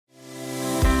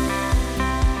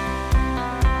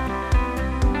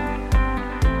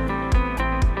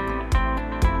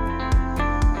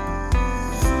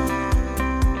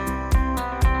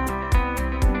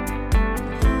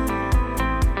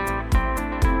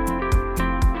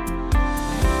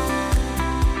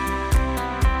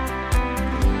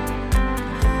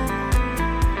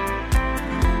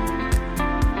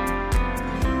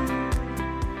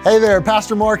Hey there,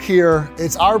 Pastor Mark here.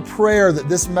 It's our prayer that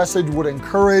this message would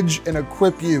encourage and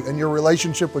equip you in your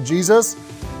relationship with Jesus.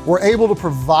 We're able to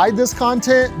provide this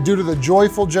content due to the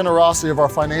joyful generosity of our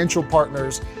financial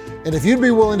partners. And if you'd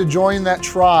be willing to join that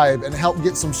tribe and help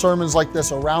get some sermons like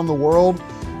this around the world,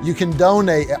 you can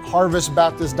donate at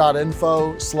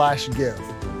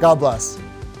harvestbaptist.info/give. God bless.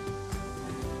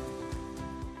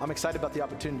 I'm excited about the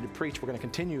opportunity to preach. We're going to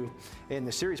continue in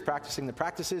the series, Practicing the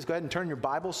Practices. Go ahead and turn your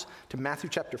Bibles to Matthew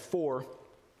chapter 4.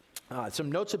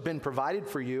 Some notes have been provided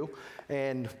for you,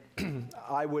 and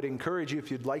I would encourage you, if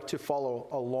you'd like to follow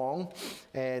along,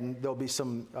 and there'll be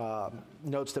some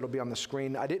notes that'll be on the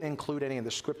screen. I didn't include any of the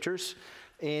scriptures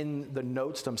in the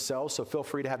notes themselves, so feel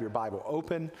free to have your Bible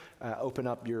open. Open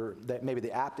up maybe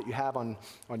the app that you have on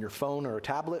your phone or a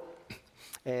tablet.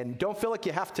 And don't feel like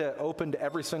you have to open to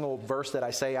every single verse that I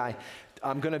say.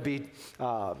 I'm going to be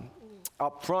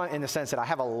up front in the sense that I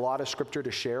have a lot of scripture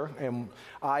to share. And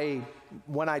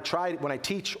when I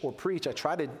teach or preach, I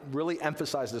try to really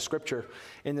emphasize the scripture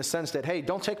in the sense that, hey,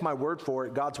 don't take my word for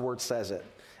it. God's word says it.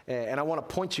 And I want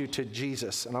to point you to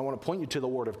Jesus, and I want to point you to the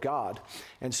Word of God.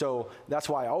 And so that's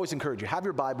why I always encourage you, have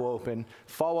your Bible open,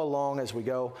 follow along as we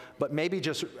go, but maybe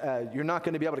just, you're not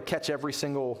going to be able to catch every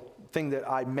single thing that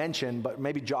I mentioned, but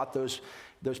maybe jot those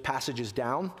passages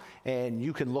down, and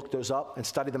you can look those up and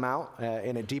study them out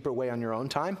in a deeper way on your own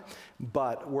time.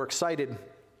 But we're excited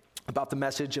about the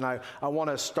message, and I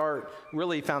want to start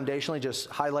really foundationally just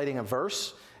highlighting a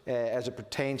verse as it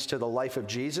pertains to the life of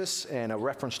Jesus and a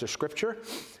reference to Scripture,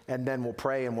 and then we'll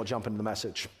pray and we'll jump into the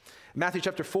message. Matthew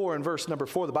chapter 4 and verse number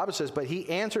 4, the Bible says, "But he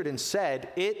answered and said,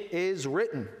 'It is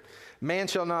written, man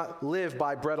shall not live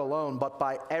by bread alone, but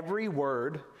by every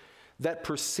word that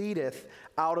proceedeth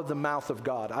out of the mouth of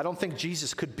God.'" I don't think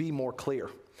Jesus could be more clear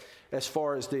as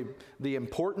far as the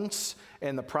importance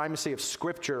and the primacy of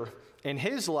Scripture in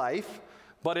his life,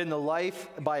 but in the life,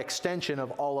 by extension,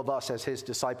 of all of us as his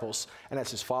disciples and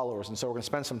as his followers. And so we're going to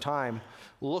spend some time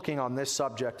looking on this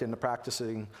subject and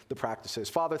practicing the practices.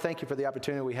 Father, thank you for the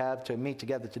opportunity we have to meet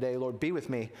together today. Lord, be with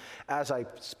me as I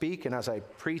speak and as I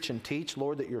preach and teach.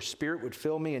 Lord, that your Spirit would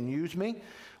fill me and use me.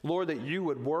 Lord, that you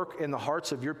would work in the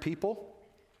hearts of your people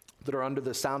that are under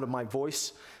the sound of my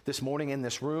voice this morning in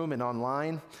this room and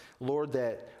online. Lord,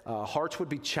 that hearts would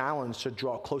be challenged to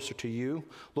draw closer to you.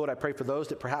 Lord, I pray for those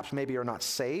that perhaps maybe are not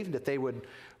saved, that they would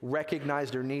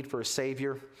recognize their need for a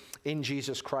Savior in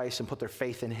Jesus Christ and put their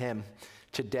faith in him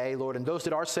today, Lord. And those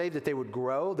that are saved, that they would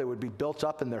grow, they would be built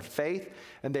up in their faith,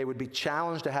 and they would be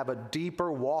challenged to have a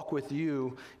deeper walk with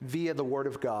you via the Word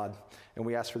of God. And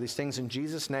we ask for these things in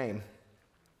Jesus' name.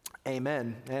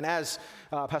 Amen. And as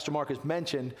Pastor Mark has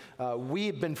mentioned,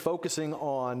 we've been focusing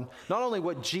on not only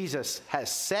what Jesus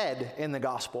has said in the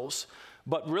Gospels,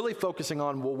 but really focusing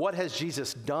on, well, what has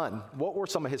Jesus done? What were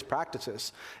some of his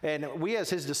practices? And we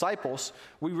as his disciples,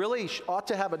 we really ought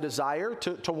to have a desire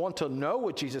to want to know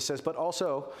what Jesus says, but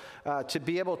also to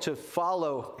be able to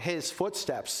follow his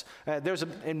footsteps.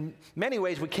 In many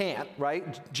ways we can't,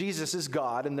 right? Jesus is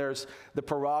God, and there's the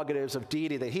prerogatives of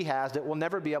deity that he has that we'll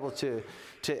never be able to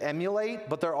emulate,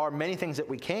 but there are many things that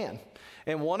we can.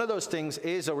 And one of those things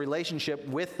is a relationship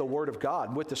with the Word of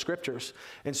God, with the Scriptures.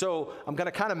 And so I'm going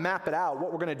to kind of map it out.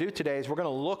 What we're going to do today is we're going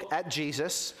to look at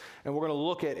Jesus, and we're going to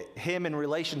look at him in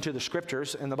relation to the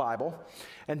Scriptures in the Bible.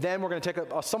 And then we're going to take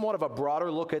a somewhat of a broader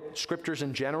look at Scriptures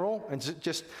in general. And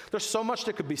just, there's so much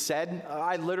that could be said.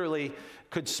 I literally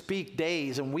could speak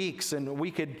days and weeks, and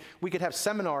we could have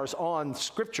seminars on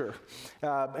Scripture.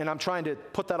 And I'm trying to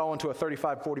put that all into a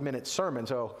 35, 40-minute sermon,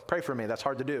 so pray for me. That's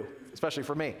hard to do, especially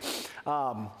for me.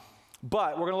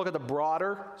 But we're going to look at the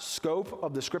broader scope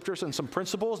of the Scriptures and some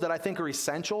principles that I think are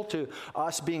essential to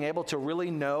us being able to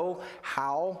really know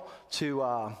how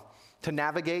to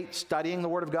navigate studying the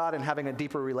Word of God and having a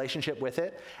deeper relationship with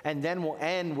it. And then we'll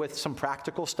end with some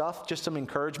practical stuff, just some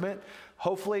encouragement.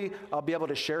 Hopefully, I'll be able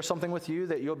to share something with you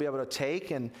that you'll be able to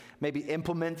take and maybe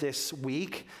implement this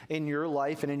week in your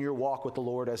life and in your walk with the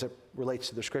Lord as it relates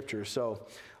to the Scriptures. So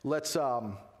let's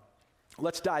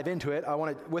dive into it.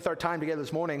 With our time together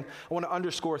this morning, I want to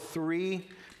underscore 3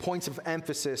 points of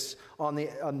emphasis on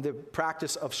the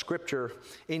practice of Scripture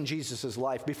in Jesus'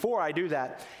 life. Before I do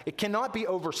that, it cannot be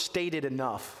overstated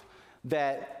enough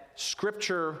that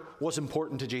Scripture was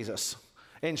important to Jesus.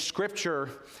 And Scripture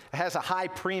has a high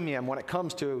premium when it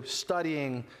comes to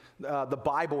studying the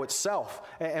Bible itself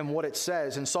and what it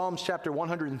says. In Psalms chapter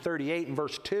 138 and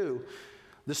verse 2,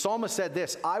 the psalmist said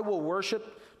this, "I will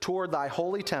worship toward thy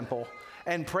holy temple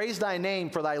and praise thy name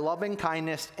for thy loving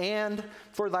kindness and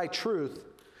for thy truth.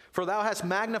 For thou hast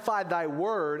magnified thy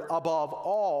word above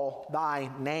all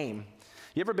thy name."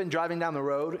 You ever been driving down the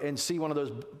road and see one of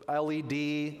those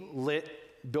LED lit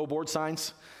billboard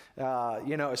signs?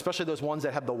 Especially those ones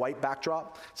that have the white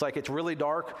backdrop. It's like it's really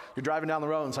dark. You're driving down the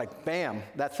road and it's like, bam,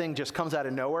 that thing just comes out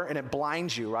of nowhere and it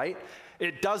blinds you, right?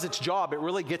 It does its job. It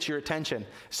really gets your attention.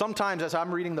 Sometimes as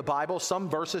I'm reading the Bible, some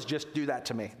verses just do that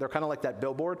to me. They're kind of like that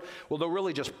billboard. Well, they'll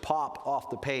really just pop off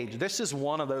the page. This is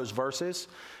one of those verses,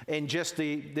 and just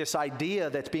this idea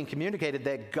that's being communicated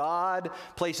that God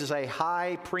places a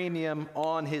high premium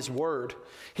on his word.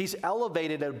 He's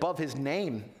elevated above his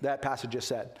name, that passage just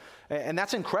said. And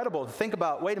that's incredible to think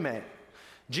about. Wait a minute.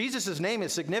 Jesus' name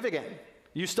is significant.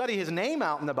 You study his name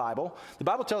out in the Bible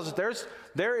tells us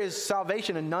there is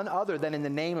salvation in none other than in the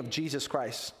name of Jesus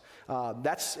Christ.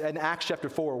 That's in Acts chapter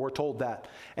 4, we're told that.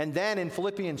 And then in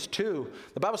Philippians 2,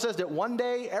 the Bible says that one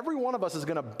day every one of us is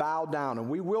going to bow down and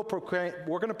we're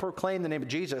going to proclaim the name of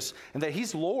Jesus and that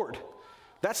he's Lord.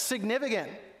 That's significant.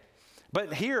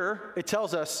 But here it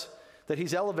tells us that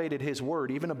he's elevated his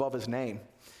word even above his name.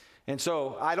 And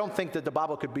so I don't think that the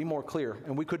Bible could be more clear,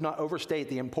 and we could not overstate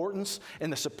the importance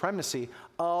and the supremacy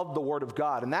of the Word of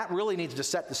God. And that really needs to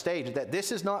set the stage that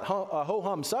this is not a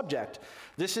ho-hum subject.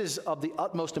 This is of the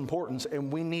utmost importance,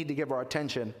 and we need to give our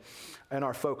attention and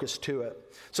our focus to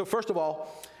it. So first of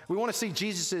all, we want to see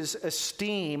Jesus'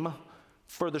 esteem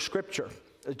for the Scripture.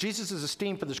 Jesus'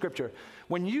 esteem for the Scripture.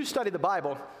 When you study the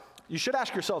Bible, you should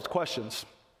ask yourselves questions.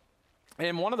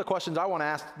 And one of the questions I want to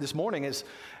ask this morning is,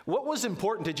 what was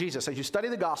important to Jesus? As you study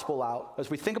the gospel out,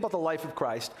 as we think about the life of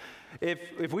Christ,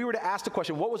 if we were to ask the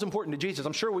question, what was important to Jesus,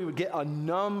 I'm sure we would get a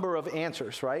number of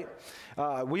answers, right?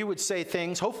 We would say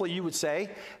things, hopefully you would say,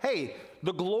 hey,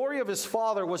 the glory of his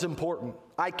Father was important.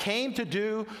 I came to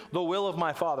do the will of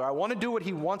my Father. I want to do what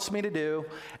he wants me to do,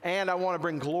 and I want to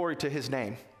bring glory to his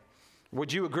name.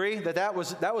 Would you agree that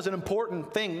was an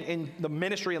important thing in the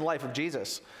ministry and life of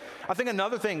Jesus? I think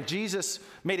another thing, Jesus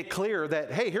made it clear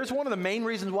that, hey, here's one of the main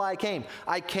reasons why I came.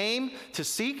 I came to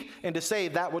seek and to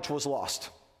save that which was lost.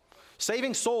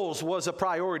 Saving souls was a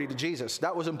priority to Jesus.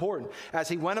 That was important. As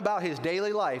he went about his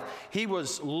daily life, he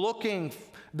was looking,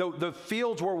 the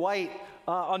fields were white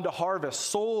unto harvest.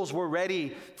 Souls were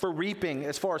ready for reaping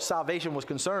as far as salvation was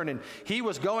concerned. And he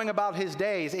was going about his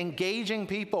days, engaging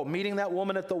people, meeting that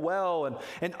woman at the well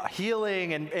and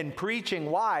healing and preaching.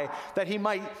 Why? That he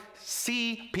might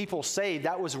see people saved.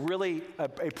 That was really a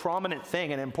prominent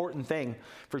thing, an important thing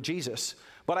for Jesus.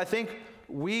 But I think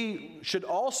we should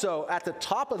also, at the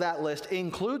top of that list,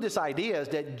 include this idea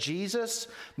that Jesus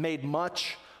made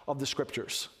much of the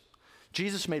Scriptures.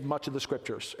 Jesus made much of the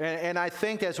Scriptures. And I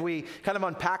think as we kind of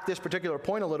unpack this particular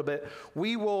point a little bit,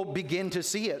 we will begin to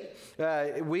see it.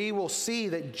 We will see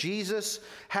that Jesus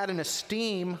had an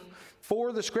esteem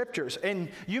for the Scriptures. And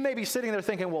you may be sitting there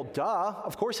thinking, well, duh,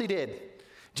 of course he did.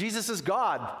 Jesus is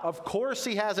God. Of course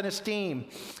he has an esteem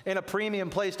and a premium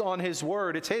placed on his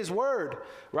word. It's his word,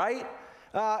 right?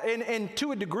 And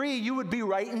to a degree, you would be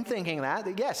right in thinking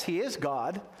that yes, he is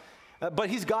God, but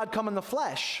he's God come in the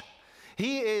flesh.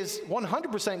 He is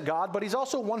 100% God, but he's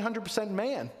also 100%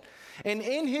 man. And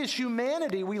in his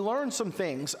humanity, we learn some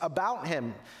things about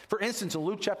him. For instance, in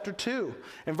Luke chapter 2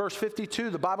 and verse 52,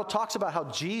 the Bible talks about how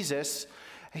Jesus,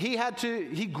 he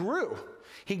grew.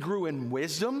 He grew in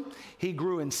wisdom, he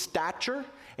grew in stature,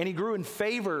 and he grew in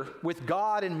favor with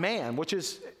God and man, which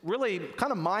is really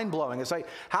kind of mind-blowing. It's like,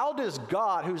 how does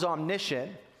God, who's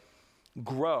omniscient,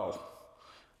 grow?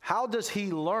 How does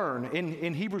he learn?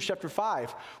 In Hebrews chapter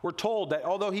 5, we're told that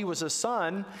although he was a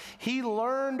son, he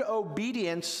learned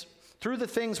obedience through the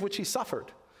things which he suffered.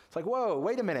 It's like, whoa,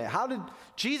 wait a minute. How did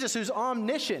Jesus, who's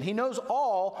omniscient, he knows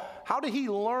all, how did he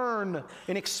learn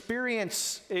and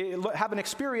experience, have an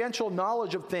experiential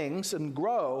knowledge of things and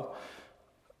grow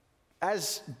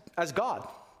as God?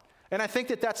 And I think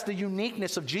that that's the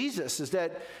uniqueness of Jesus, is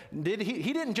that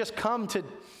he didn't just come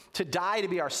to die to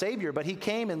be our Savior, but he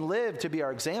came and lived to be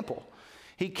our example.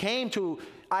 He came to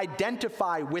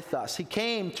identify with us. He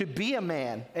came to be a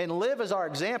man and live as our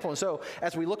example. And so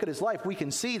as we look at his life, we can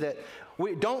see that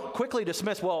we don't quickly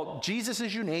dismiss, well, Jesus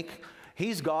is unique.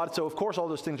 He's God. So of course all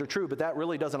those things are true, but that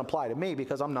really doesn't apply to me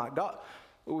because I'm not God.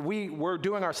 We're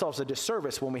doing ourselves a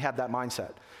disservice when we have that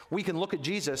mindset. We can look at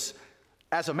Jesus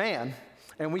as a man,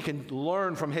 and we can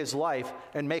learn from his life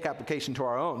and make application to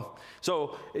our own.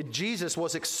 So Jesus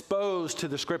was exposed to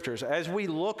the Scriptures. As we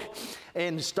look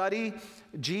and study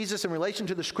Jesus in relation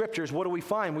to the Scriptures, what do we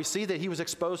find? We see that he was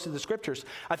exposed to the Scriptures.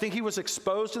 I think he was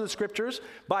exposed to the Scriptures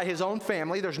by his own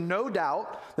family. There's no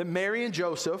doubt that Mary and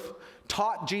Joseph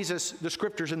taught Jesus the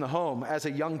Scriptures in the home as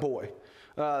a young boy.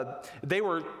 They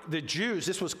were the Jews.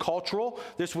 This was cultural.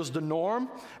 This was the norm.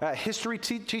 History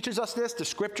teaches us this. The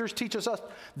scriptures teaches us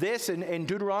this. In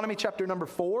Deuteronomy chapter number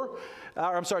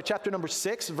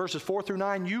 6, verses 4 through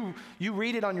 9. You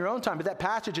read it on your own time, but that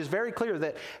passage is very clear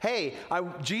that, hey,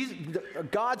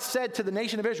 God said to the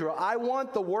nation of Israel, I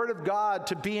want the word of God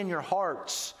to be in your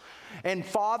hearts. And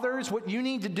fathers, what you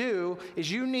need to do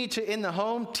is you need to, in the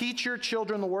home, teach your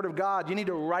children the Word of God. You need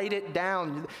to write it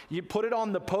down. You put it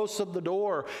on the posts of the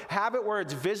door. Have it where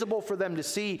it's visible for them to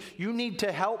see. You need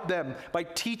to help them by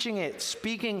teaching it,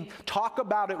 speaking. Talk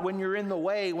about it when you're in the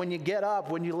way, when you get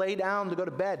up, when you lay down to go to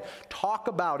bed. Talk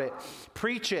about it.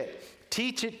 Preach it.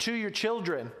 Teach it to your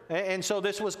children. And so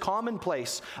this was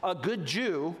commonplace. A good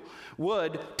Jew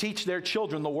would teach their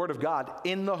children the Word of God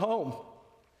in the home.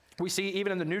 We see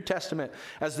even in the New Testament,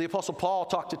 as the Apostle Paul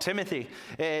talked to Timothy,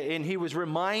 and he was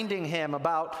reminding him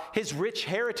about his rich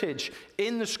heritage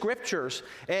in the Scriptures,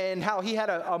 and how he had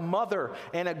a mother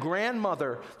and a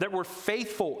grandmother that were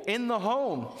faithful in the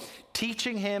home,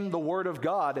 teaching him the Word of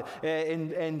God.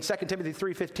 In 2 Timothy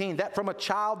 3:15, that from a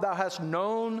child thou hast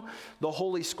known the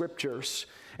Holy Scriptures.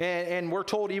 And we're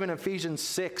told even in Ephesians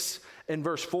 6 and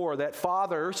verse 4 that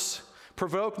fathers,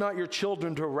 provoke not your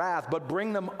children to wrath, but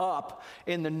bring them up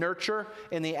in the nurture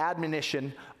and the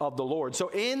admonition of the Lord. So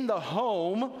in the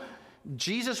home,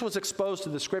 Jesus was exposed to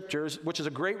the Scriptures, which is a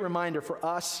great reminder for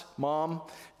us, mom,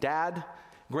 dad,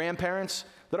 grandparents,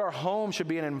 that our home should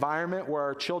be an environment where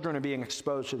our children are being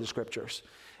exposed to the Scriptures.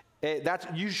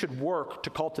 You should work to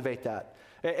cultivate that.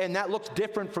 And that looks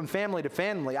different from family to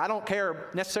family. I don't care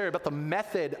necessarily about the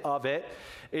method of it.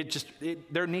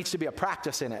 There needs to be a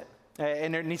practice in it.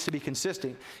 And there needs to be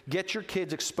consistent. Get your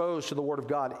kids exposed to the Word of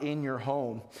God in your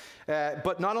home.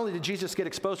 But not only did Jesus get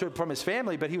exposed to it from his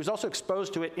family, but he was also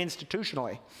exposed to it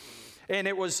institutionally. And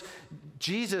it was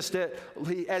Jesus that,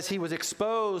 as he was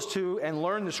exposed to and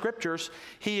learned the Scriptures,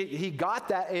 he got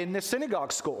that in the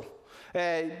synagogue school.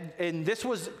 And this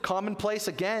was commonplace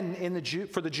again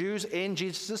for the Jews in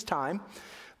Jesus' time,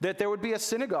 that there would be a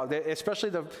synagogue,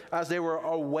 especially as they were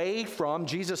away from.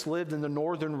 Jesus lived in the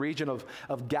northern region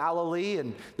of Galilee,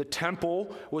 and the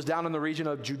temple was down in the region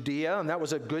of Judea, and that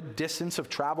was a good distance of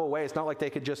travel away. It's not like they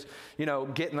could just,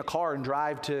 get in the car and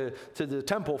drive to the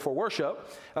temple for worship.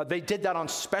 They did that on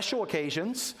special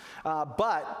occasions,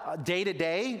 but day to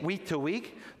day, week to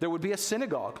week, there would be a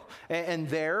synagogue, and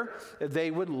there they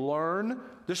would learn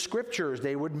the Scriptures.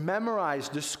 They would memorize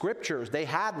the Scriptures. They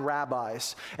had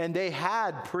rabbis, and they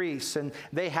had priests, and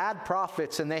they had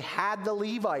prophets, and they had the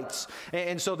Levites.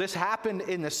 And so this happened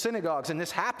in the synagogues, and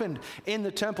this happened in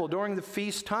the temple during the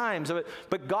feast times.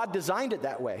 But God designed it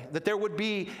that way, that there would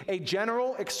be a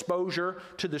general exposure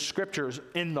to the Scriptures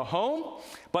in the home,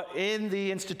 but in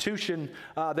the institution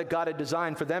that God had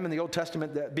designed for them in the Old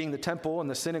Testament, that being the temple and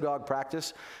the synagogue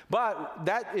practice. But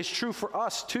that is true for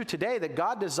us too today, that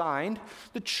God designed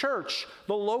the church,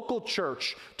 the local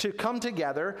church, to come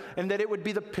together, and that it would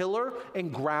be the pillar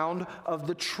and ground of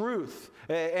the truth.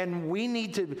 And we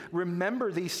need to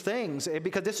remember these things,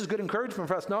 because this is good encouragement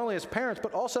for us, not only as parents,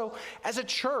 but also as a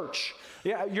church.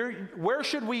 Where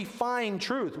should we find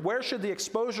truth? Where should the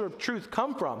exposure of truth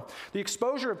come from? The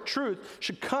exposure of truth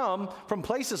should come from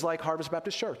places like Harvest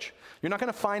Baptist Church. You're not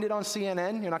going to find it on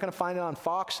CNN. You're not going to find it on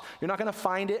Fox. You're not going to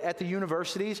find it at the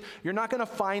universities. You're not going to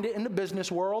find it in the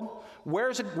business world.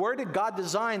 Where did God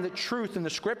design that truth in the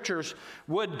Scriptures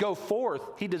would go forth?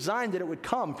 He designed that it would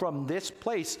come from this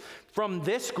place, from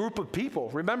this group of people.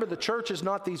 Remember, the church is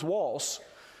not these walls.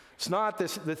 It's not the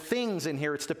things in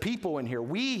here. It's the people in here.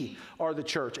 We are the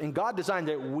church. And God designed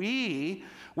that we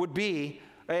would be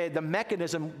the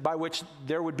mechanism by which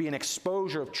there would be an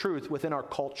exposure of truth within our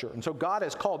culture. And so God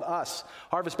has called us,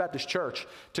 Harvest Baptist Church,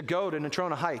 to go to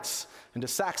Natrona Heights and to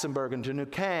Saxonburg and to New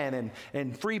Canaan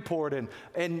and Freeport and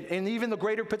even the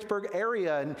greater Pittsburgh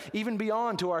area and even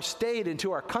beyond to our state and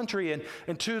to our country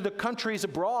and to the countries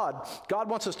abroad. God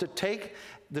wants us to take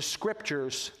the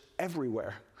Scriptures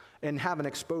everywhere and have an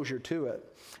exposure to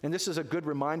it. And this is a good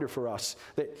reminder for us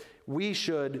that we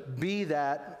should be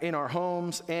that in our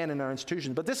homes and in our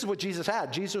institutions. But this is what Jesus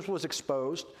had. Jesus was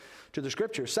exposed to the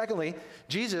Scriptures. Secondly,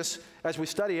 Jesus, as we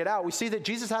study it out, we see that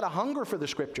Jesus had a hunger for the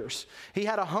Scriptures. He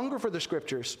had a hunger for the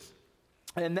Scriptures.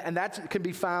 And that can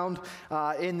be found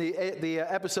in the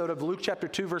episode of Luke chapter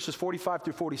 2, verses 45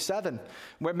 through 47.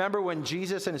 Remember when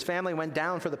Jesus and his family went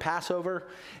down for the Passover,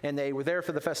 and they were there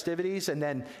for the festivities, and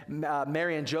then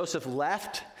Mary and Joseph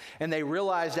left, and they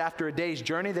realized after a day's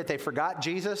journey that they forgot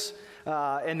Jesus,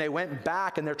 and they went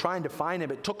back, and they're trying to find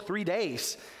him. It took 3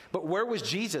 days. But where was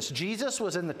Jesus? Jesus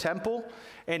was in the temple,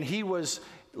 and he was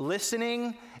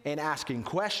listening and asking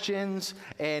questions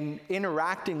and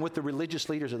interacting with the religious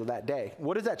leaders of that day.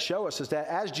 What does that show us is that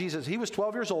as Jesus, he was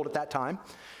 12 years old at that time.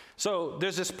 So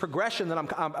there's this progression that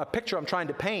a picture I'm trying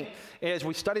to paint as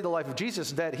we study the life of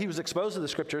Jesus, that he was exposed to the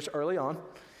scriptures early on.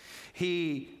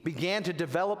 He began to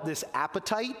develop this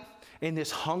appetite and this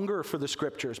hunger for the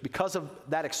scriptures because of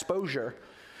that exposure.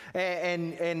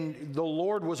 And the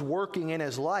Lord was working in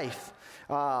his life.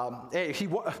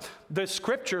 The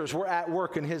scriptures were at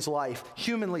work in his life,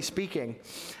 humanly speaking.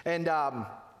 And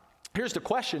here's the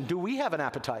question: do we have an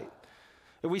appetite?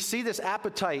 We see this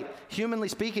appetite, humanly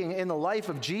speaking, in the life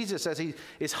of Jesus as he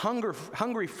is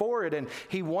hungry for it, and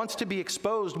he wants to be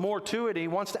exposed more to it. He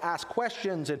wants to ask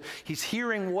questions, and he's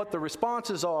hearing what the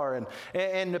responses are,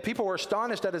 and the people were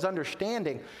astonished at his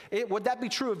understanding. Would that be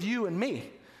true of you and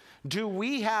me? Do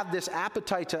we have this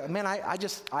appetite to, man,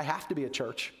 I have to be at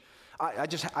church.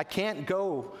 I can't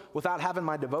go without having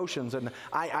my devotions, and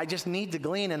I just need to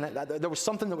glean, and there was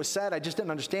something that was said I just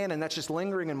didn't understand, and that's just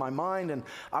lingering in my mind, and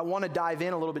I want to dive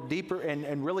in a little bit deeper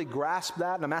and really grasp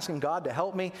that, and I'm asking God to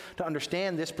help me to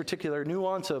understand this particular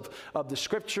nuance of the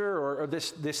scripture or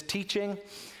this teaching.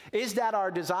 Is that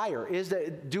our desire?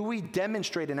 Do we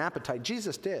demonstrate an appetite?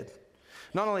 Jesus did.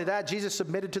 Not only that, Jesus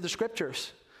submitted to the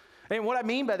scriptures. And what I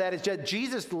mean by that is that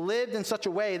Jesus lived in such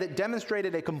a way that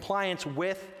demonstrated a compliance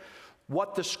with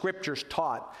what the scriptures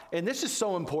taught. And this is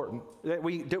so important that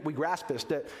we grasp this,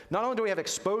 that not only do we have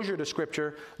exposure to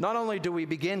scripture, not only do we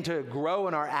begin to grow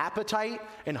in our appetite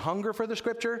and hunger for the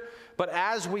scripture, but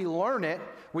as we learn it,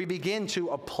 we begin to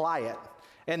apply it.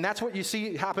 And that's what you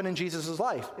see happen in Jesus'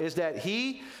 life, is that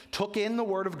he took in the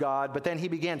word of God, but then he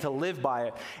began to live by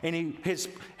it. And his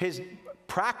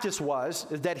practice was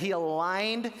that he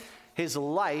aligned his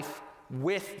life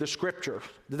with the scripture.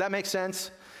 Does that make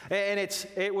sense? And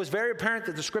it was very apparent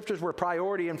that the scriptures were a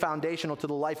priority and foundational to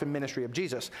the life and ministry of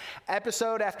Jesus.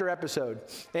 Episode after episode.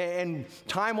 And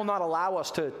time will not allow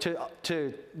us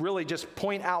to really just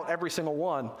point out every single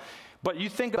one. But you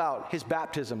think about his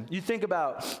baptism. You think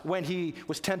about when he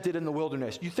was tempted in the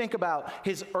wilderness. You think about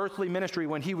his earthly ministry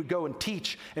when he would go and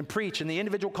teach and preach and the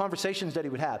individual conversations that he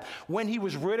would have. When he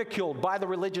was ridiculed by the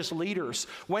religious leaders.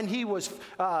 When he was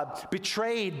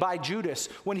betrayed by Judas.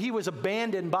 When he was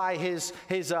abandoned by his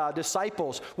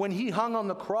disciples. When he hung on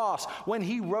the cross. When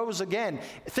he rose again.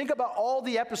 Think about all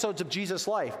the episodes of Jesus'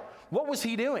 life. What was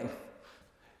he doing?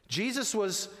 Jesus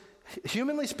was...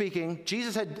 Humanly speaking,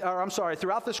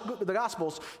 throughout the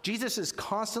Gospels, Jesus is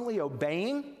constantly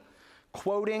obeying,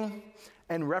 quoting,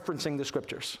 and referencing the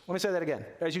scriptures. Let me say that again.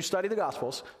 As you study the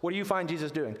Gospels, what do you find Jesus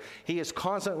doing? He is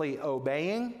constantly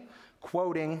obeying,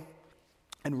 quoting,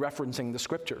 and referencing the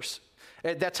scriptures.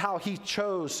 That's how he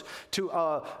chose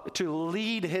to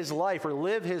lead his life or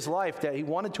live his life, that he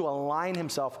wanted to align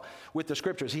himself with the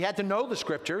scriptures. He had to know the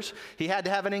scriptures. He had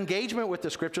to have an engagement with the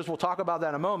scriptures. We'll talk about that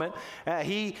in a moment.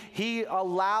 He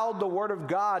allowed the word of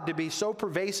God to be so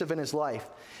pervasive in his life.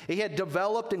 He had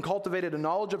developed and cultivated a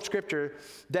knowledge of scripture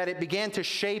that it began to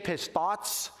shape his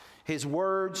thoughts, his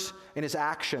words, and his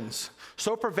actions.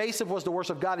 So pervasive was the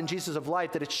words of God in Jesus'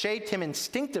 life that it shaped him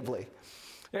instinctively.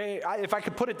 If I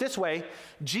could put it this way,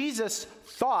 Jesus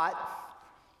thought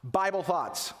Bible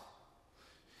thoughts.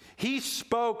 He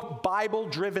spoke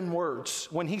Bible-driven words.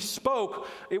 When he spoke,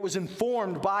 it was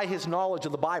informed by his knowledge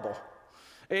of the Bible,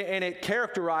 and it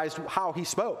characterized how he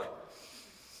spoke.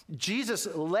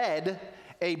 Jesus led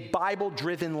a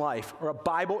Bible-driven life or a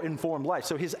Bible-informed life.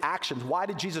 So his actions, why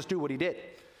did Jesus do what he did?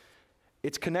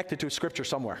 It's connected to scripture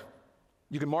somewhere.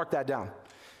 You can mark that down.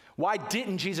 Why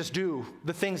didn't Jesus do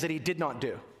the things that he did not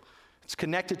do? It's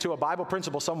connected to a Bible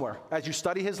principle somewhere. As you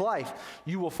study his life,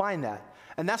 you will find that.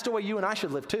 And that's the way you and I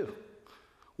should live too.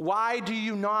 Why do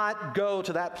you not go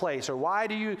to that place? Or why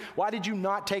did you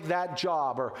not take that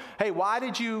job? Or, hey, why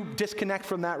did you disconnect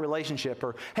from that relationship?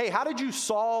 Or, hey, how did you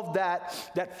solve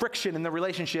that friction in the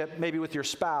relationship maybe with your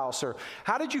spouse? Or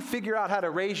how did you figure out how to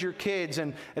raise your kids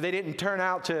and they didn't turn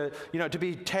out to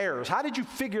be terrors? How did you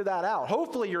figure that out?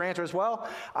 Hopefully your answer is, well,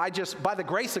 I just, by the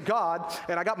grace of God,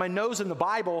 and I got my nose in the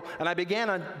Bible, and I began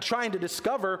on trying to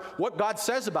discover what God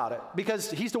says about it.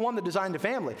 Because he's the one that designed the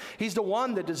family. He's the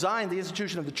one that designed the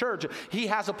institution of the church. He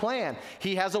has a plan.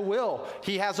 He has a will.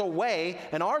 He has a way.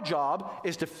 And our job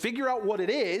is to figure out what it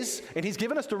is. And he's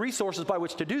given us the resources by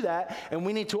which to do that. And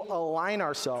we need to align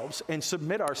ourselves and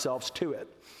submit ourselves to it.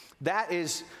 That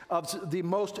is of the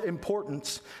most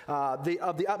importance, of the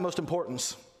utmost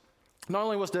importance. Not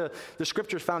only was the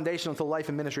scriptures foundational to the life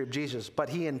and ministry of Jesus, but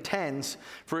he intends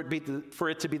for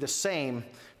it to be the same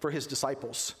for his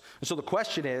disciples. And so the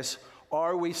question is,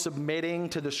 are we submitting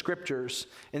to the scriptures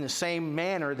in the same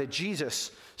manner that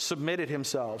Jesus submitted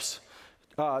himself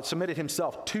submitted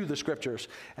himself to the scriptures,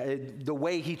 the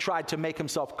way he tried to make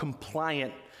himself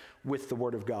compliant with the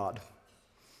word of God.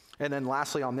 And then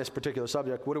lastly, on this particular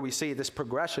subject, what do we see? This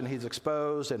progression, he's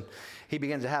exposed, and he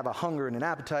begins to have a hunger and an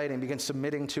appetite, and he begins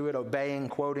submitting to it, obeying,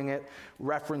 quoting it,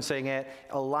 referencing it,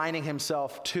 aligning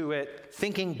himself to it,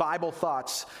 thinking Bible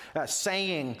thoughts,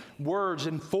 saying words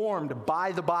informed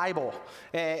by the Bible,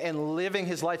 and living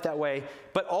his life that way,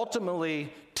 but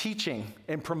ultimately teaching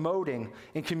and promoting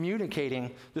and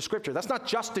communicating the scripture. That's not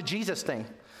just a Jesus thing.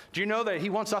 Do you know that he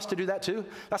wants us to do that too?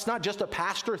 That's not just a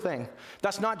pastor thing.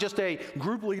 That's not just a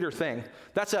group leader thing.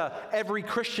 That's a every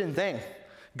Christian thing.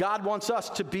 God wants us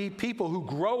to be people who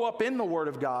grow up in the Word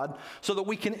of God so that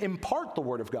we can impart the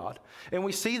Word of God. And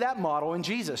we see that model in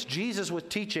Jesus. Jesus was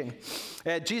teaching.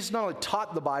 Jesus not only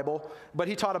taught the Bible, but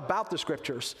he taught about the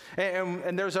Scriptures.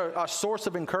 And there's a source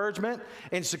of encouragement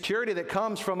and security that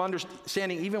comes from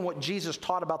understanding even what Jesus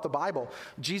taught about the Bible.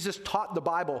 Jesus taught the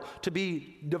Bible to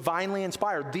be divinely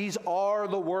inspired. These are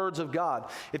the words of God.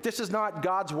 If this is not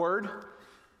God's Word,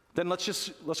 then let's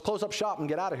close up shop and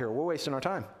get out of here. We're wasting our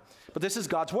time. But this is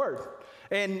God's word,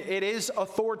 and it is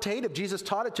authoritative. Jesus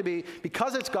taught it to be,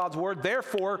 because it's God's word,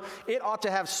 therefore it ought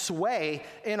to have sway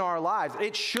in our lives.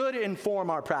 It should inform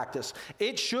our practice.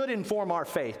 It should inform our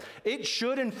faith. It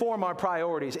should inform our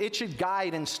priorities. It should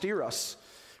guide and steer us,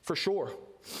 for sure.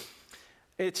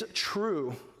 It's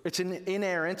true. It's an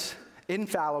inerrant,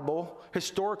 infallible,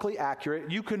 historically accurate.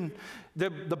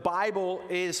 The Bible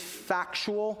is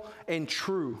factual and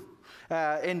true.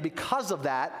 And because of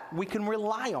that, we can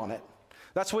rely on it.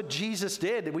 That's what Jesus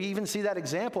did. We even see that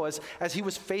example as he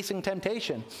was facing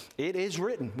temptation. It is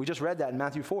written. We just read that in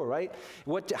Matthew 4, right?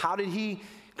 How did he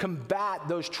combat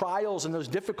those trials and those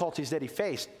difficulties that he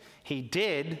faced? He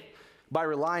did by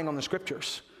relying on the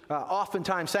scriptures.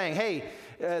 Oftentimes saying, hey,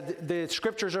 the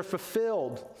scriptures are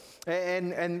fulfilled.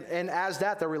 And as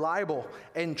that, they're reliable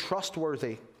and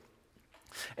trustworthy.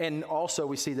 And also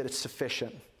we see that it's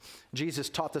sufficient. Jesus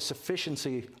taught the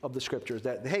sufficiency of the scriptures,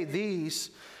 that, hey, these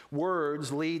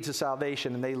words lead to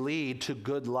salvation and they lead to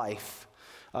good life,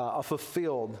 a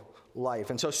fulfilled life.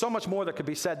 And so much more that could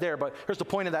be said there, but here's the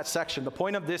point of that section. The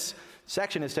point of this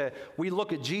section is that we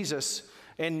look at Jesus,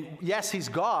 and yes, he's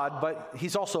God, but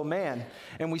he's also man.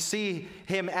 And we see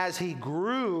him as he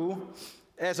grew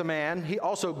as a man, he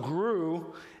also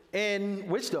grew in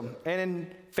wisdom and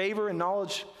in favor and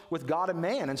knowledge with God and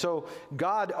man. And so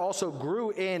God also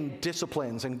grew in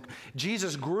disciplines, and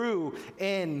Jesus grew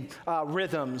in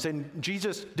rhythms, and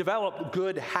Jesus developed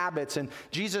good habits, and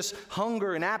Jesus'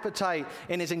 hunger and appetite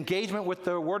and his engagement with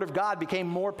the Word of God became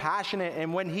more passionate.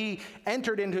 And when he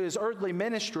entered into his earthly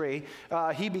ministry,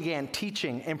 he began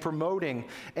teaching and promoting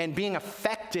and being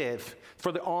effective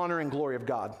for the honor and glory of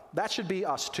God. That should be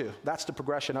us too. That's the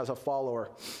progression as a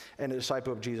follower and a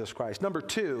disciple of Jesus Christ. Number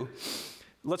two,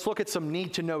 let's look at some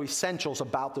need-to-know essentials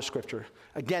about the Scripture.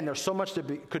 Again, there's so much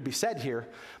that could be said here,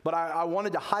 but I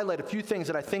wanted to highlight a few things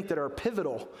that I think that are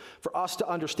pivotal for us to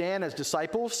understand as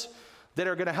disciples, that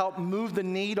are going to help move the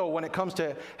needle when it comes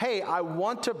to, hey, I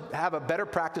want to have a better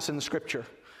practice in the Scripture,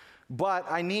 but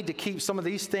I need to keep some of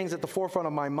these things at the forefront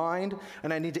of my mind,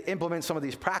 and I need to implement some of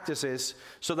these practices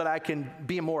so that I can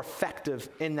be more effective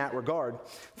in that regard.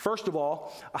 First of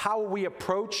all, how we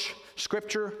approach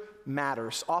Scripture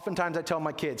matters. Oftentimes I tell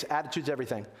my kids, attitude's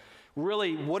everything.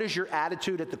 Really, what is your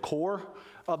attitude at the core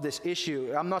of this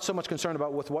issue? I'm not so much concerned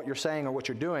about with what you're saying or what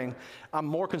you're doing. I'm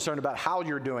more concerned about how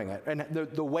you're doing it and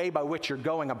the way by which you're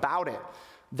going about it.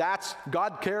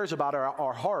 God cares about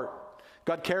our heart.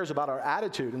 God cares about our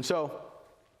attitude. And so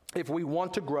if we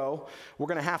want to grow, we're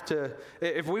going to have to,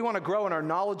 if we want to grow in our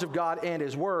knowledge of God and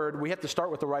his word, we have to start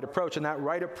with the right approach. And that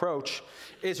right approach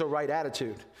is a right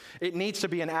attitude. It needs to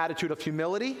be an attitude of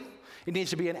humility. It needs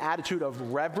to be an attitude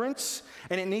of reverence.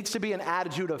 And it needs to be an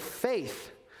attitude of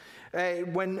faith.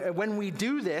 When we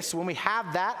do this, when we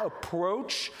have that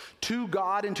approach to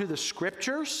God and to the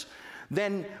scriptures,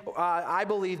 then I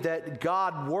believe that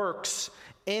God works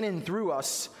in and through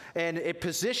us, and it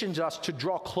positions us to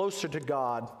draw closer to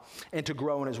God and to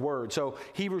grow in his word. So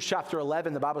Hebrews chapter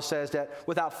 11, the Bible says that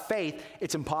without faith,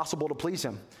 it's impossible to please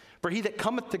him. For he that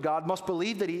cometh to God must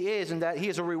believe that he is, and that he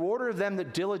is a rewarder of them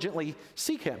that diligently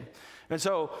seek him. And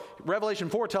so Revelation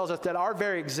 4 tells us that our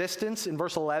very existence, in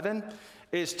verse 11,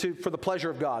 is for the pleasure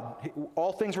of God.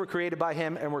 All things were created by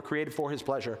him and were created for his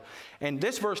pleasure. And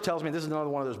this verse tells me, this is another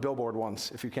one of those billboard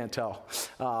ones, if you can't tell,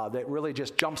 that really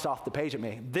just jumps off the page at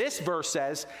me. This verse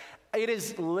says, it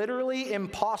is literally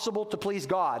impossible to please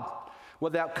God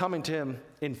without coming to him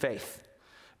in faith.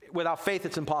 without faith,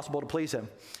 it's impossible to please him.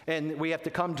 And we have to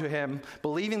come to him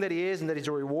believing that he is and that he's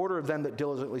a rewarder of them that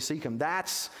diligently seek him.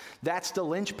 That's the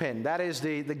linchpin. That is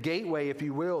the gateway, if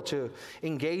you will, to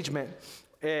engagement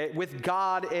with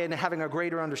God and having a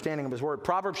greater understanding of his word.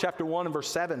 Proverbs chapter 1 and verse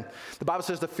 7, the Bible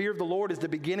says, the fear of the Lord is the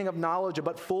beginning of knowledge,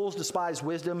 but fools despise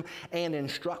wisdom and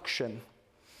instruction.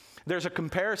 There's a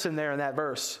comparison there in that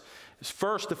verse.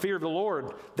 First, the fear of the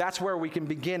Lord. That's where we can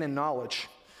begin in knowledge,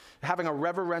 having a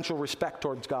reverential respect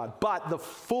towards God. But the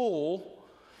fool,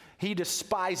 he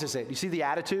despises it. You see the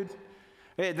attitude?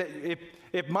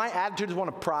 If my attitude is one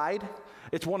of pride,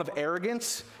 it's one of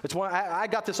arrogance, it's one, I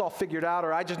got this all figured out,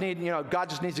 or I just need, God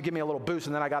just needs to give me a little boost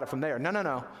and then I got it from there.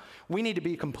 No. We need to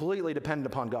be completely dependent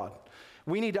upon God.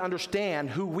 We need to understand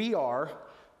who we are.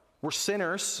 We're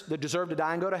sinners that deserve to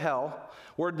die and go to hell.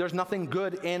 There's nothing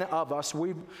good in of us.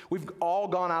 We've all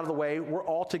gone out of the way. We're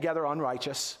altogether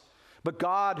unrighteous. But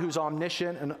God, who's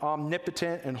omniscient and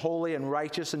omnipotent and holy and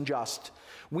righteous and just,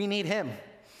 we need him.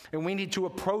 And we need to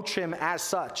approach him as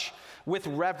such, with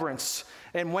reverence.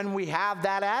 And when we have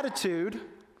that attitude,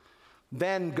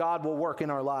 then God will work in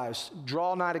our lives.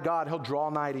 Draw nigh to God, he'll draw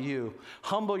nigh to you.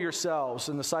 Humble yourselves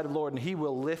in the sight of the Lord, and he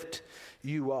will lift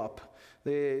you up.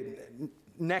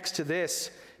 Next to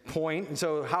this point, and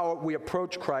so how we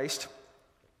approach Christ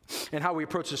and how we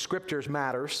approach the scriptures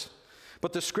matters.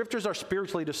 But the scriptures are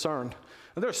spiritually discerned.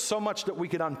 And there's so much that we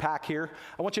could unpack here.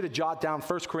 I want you to jot down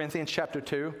 1 Corinthians chapter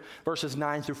 2, verses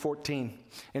 9 through 14,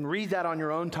 and read that on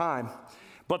your own time.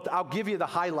 But I'll give you the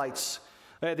highlights.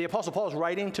 The Apostle Paul is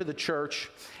writing to the church,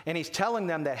 and he's telling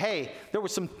them that, hey, there were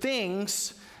some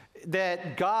things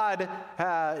that God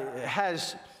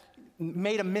has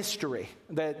made a mystery,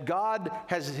 that God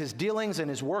has his dealings and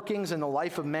his workings in the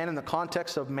life of man in the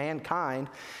context of mankind.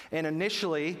 And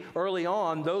initially, early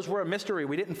on, those were a mystery.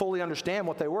 We didn't fully understand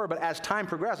what they were, but as time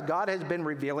progressed, God has been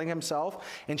revealing himself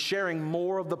and sharing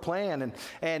more of the plan.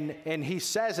 And he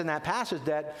says in that passage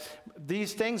that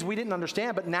these things we didn't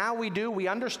understand, but now we do. We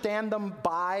understand them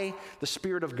by the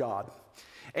Spirit of God.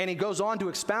 And he goes on to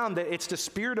expound that it's the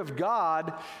Spirit of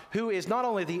God who is not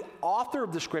only the author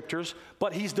of the Scriptures,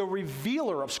 but he's the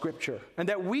revealer of Scripture. And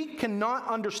that we cannot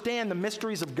understand the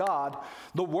mysteries of God,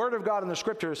 the Word of God in the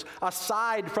Scriptures,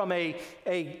 aside from a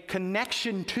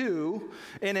connection to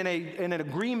and in an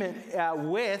agreement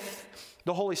with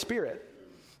the Holy Spirit.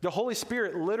 The Holy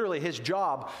Spirit, literally his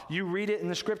job, you read it in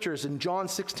the Scriptures in John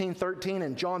 16:13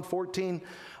 and John 14,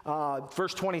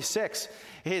 verse 26.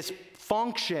 His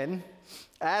function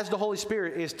as the Holy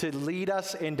Spirit is to lead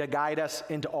us and to guide us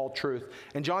into all truth.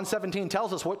 And John 17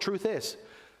 tells us what truth is.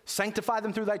 Sanctify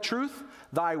them through thy truth.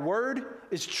 Thy word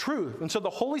is truth. And so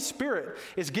the Holy Spirit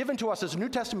is given to us as New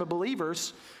Testament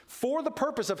believers for the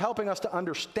purpose of helping us to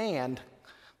understand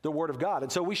the Word of God.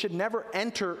 And so we should never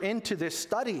enter into this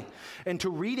study,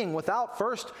 into reading, without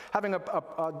first having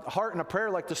a heart and a prayer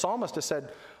like the psalmist has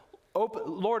said,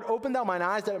 Lord, open thou mine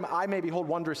eyes that I may behold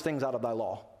wondrous things out of thy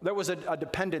law. There was a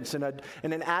dependence and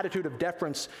an attitude of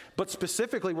deference, but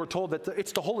specifically we're told that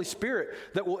it's the Holy Spirit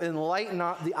that will enlighten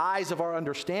the eyes of our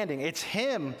understanding. It's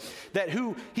him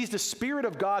he's the Spirit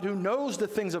of God who knows the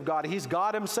things of God. He's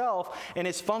God himself, and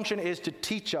his function is to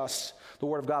teach us the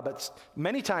Word of God. But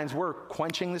many times we're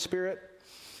quenching the Spirit,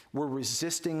 we're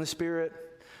resisting the Spirit,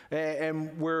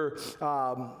 and we're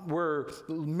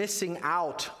missing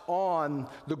out on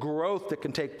the growth that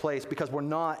can take place because we're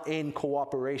not in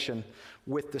cooperation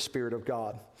with the Spirit of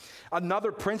God.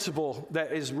 Another principle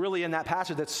that is really in that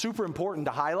passage that's super important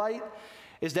to highlight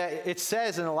is that it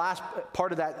says in the last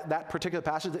part of that particular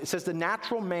passage, it says, the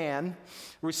natural man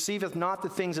receiveth not the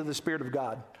things of the Spirit of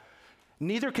God,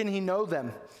 neither can he know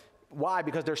them. Why?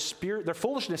 Because they're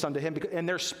foolishness unto him, and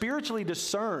they're spiritually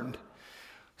discerned.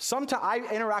 Sometimes I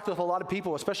interact with a lot of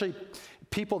people, especially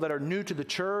people that are new to the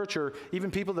church or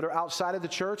even people that are outside of the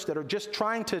church that are just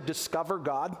trying to discover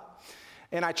God.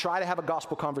 And I try to have a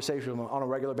gospel conversation with them on a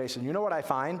regular basis. And you know what I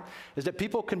find is that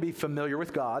people can be familiar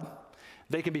with God.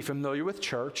 They can be familiar with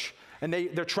church. And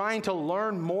they're trying to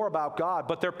learn more about God,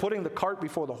 but they're putting the cart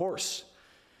before the horse.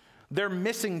 They're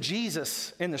missing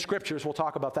Jesus in the Scriptures. We'll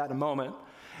talk about that in a moment.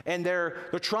 And they're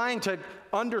trying to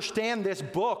understand this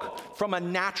book from a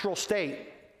natural state,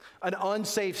 an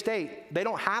unsaved state. They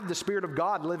don't have the Spirit of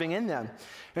God living in them.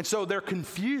 And so they're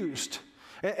confused.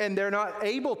 And they're not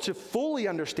able to fully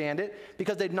understand it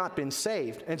because they've not been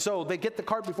saved. And so they get the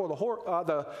cart before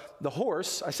the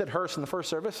horse. I said hearse in the first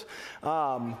service.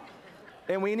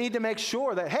 And we need to make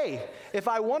sure that, hey, if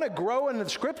I want to grow in the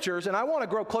Scriptures and I want to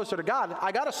grow closer to God,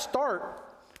 I got to start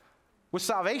with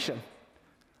salvation.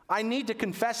 I need to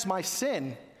confess my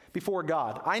sin before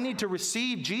God. I need to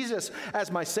receive Jesus as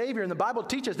my Savior. And the Bible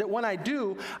teaches that when I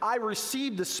do, I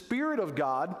receive the Spirit of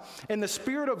God, and the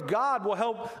Spirit of God will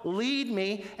help lead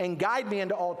me and guide me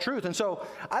into all truth. And so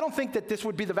I don't think that this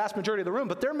would be the vast majority of the room,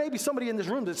 but there may be somebody in this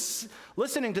room that's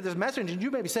listening to this message, and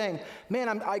you may be saying,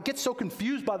 man, I get so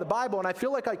confused by the Bible, and I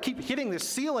feel like I keep hitting this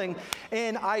ceiling,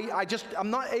 and I'm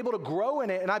not able to grow in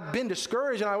it, and I've been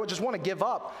discouraged, and I just want to give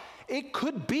up. It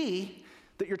could be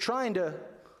that you're trying to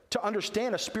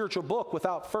understand a spiritual book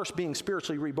without first being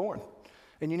spiritually reborn.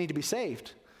 And you need to be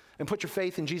saved and put your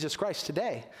faith in Jesus Christ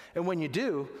today. And when you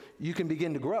do, you can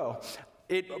begin to grow.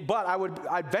 But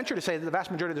I'd venture to say that the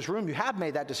vast majority of this room, you have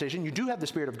made that decision. You do have the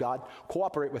Spirit of God.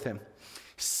 Cooperate with Him.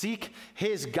 Seek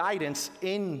His guidance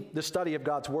in the study of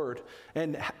God's Word,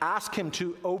 and ask Him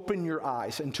to open your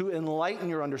eyes and to enlighten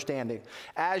your understanding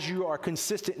as you are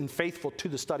consistent and faithful to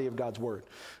the study of God's Word.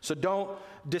 So don't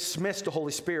dismiss the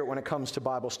Holy Spirit when it comes to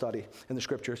Bible study in the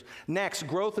Scriptures. Next,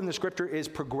 growth in the Scripture is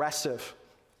progressive.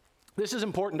 This is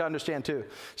important to understand too.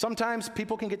 Sometimes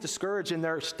people can get discouraged in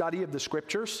their study of the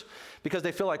Scriptures because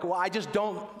they feel like, well, I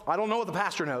don't know what the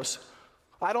pastor knows.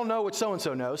 I don't know what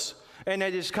so-and-so knows. And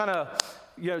they just kind of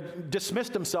dismiss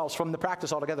themselves from the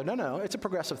practice altogether. No, it's a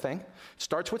progressive thing. It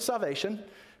starts with salvation.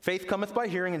 Faith cometh by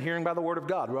hearing, and hearing by the word of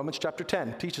God. Romans chapter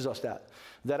 10 teaches us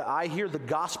that I hear the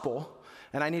gospel,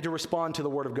 and I need to respond to the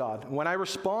word of God. When I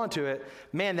respond to it,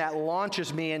 man, that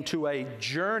launches me into a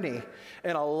journey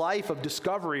and a life of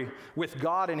discovery with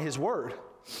God and His word.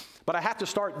 But I have to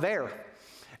start there.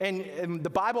 And the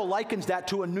Bible likens that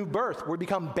to a new birth. We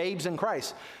become babes in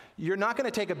Christ. You're not going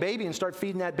to take a baby and start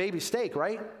feeding that baby steak,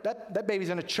 right? That baby's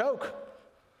going to choke.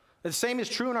 The same is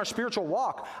true in our spiritual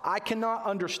walk. I cannot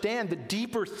understand the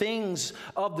deeper things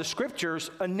of the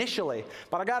Scriptures initially,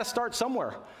 but I got to start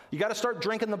somewhere. You got to start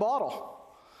drinking the bottle.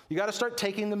 You got to start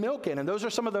taking the milk in. And those are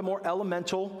some of the more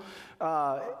elemental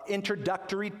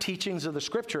introductory teachings of the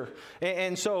Scripture.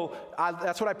 And so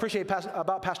that's what I appreciate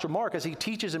about Pastor Mark as he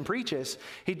teaches and preaches.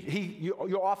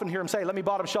 You'll often hear him say, let me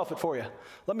bottom shelf it for you.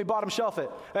 Let me bottom shelf it.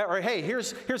 Or, hey,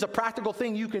 here's a practical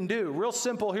thing you can do. Real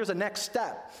simple, here's a next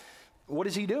step. What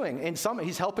is he doing? And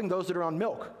he's helping those that are on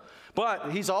milk.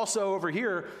 But he's also over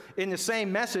here in the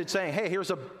same message saying, hey,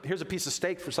 here's a piece of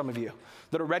steak for some of you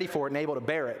that are ready for it and able to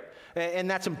bear it.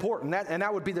 And that's important.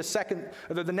 That would be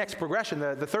the next progression,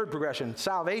 the third progression.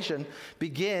 Salvation,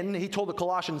 he told the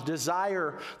Colossians,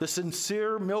 desire the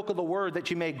sincere milk of the word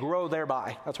that you may grow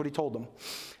thereby. That's what he told them.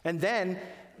 And then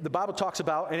the Bible talks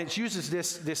about, and it uses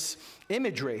this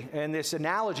imagery and this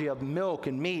analogy of milk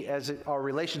and meat as our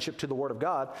relationship to the Word of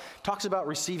God, talks about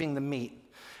receiving the meat.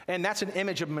 And that's an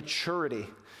image of maturity.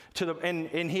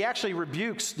 And he actually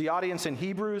rebukes the audience in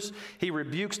Hebrews. He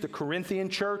rebukes the Corinthian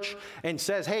church and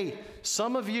says, hey,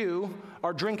 some of you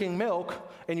are drinking milk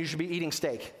and you should be eating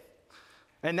steak.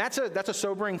 And that's a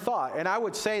sobering thought. And I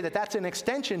would say that that's an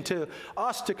extension to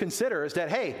us to consider is that,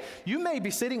 hey, you may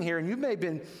be sitting here and you may have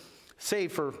been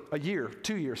saved for a year,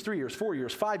 2 years, 3 years, 4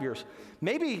 years, 5 years.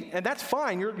 Maybe, and that's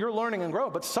fine, you're learning and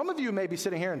growing. But some of you may be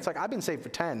sitting here and it's like, I've been saved for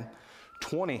 10,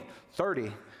 20,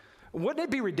 30. Wouldn't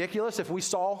it be ridiculous if we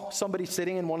saw somebody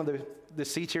sitting in one of the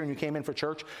seats here and you came in for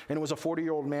church and it was a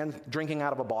 40-year-old man drinking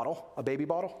out of a baby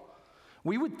bottle?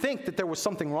 We would think that there was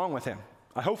something wrong with him.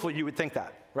 Hopefully you would think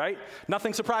that, right?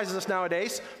 Nothing surprises us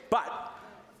nowadays, but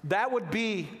that would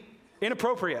be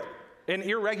inappropriate and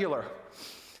irregular.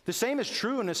 The same is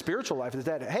true in the spiritual life, is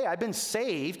that, hey, I've been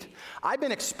saved, I've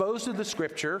been exposed to the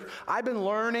Scripture, I've been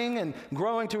learning and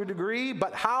growing to a degree,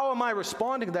 but how am I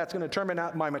responding to that's going to determine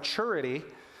out my maturity.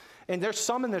 And there's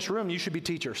some in this room, you should be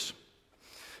teachers.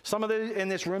 Some of in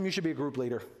this room, you should be a group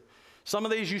leader. Some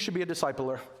of these, you should be a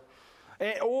discipler.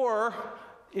 Or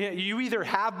you either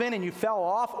have been and you fell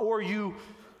off, or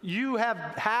you have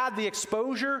had the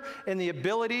exposure and the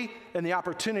ability and the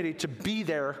opportunity to be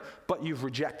there, but you've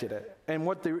rejected it. And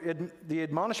what the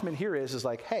admonishment here is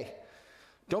like, hey,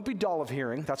 don't be dull of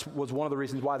hearing. That was one of the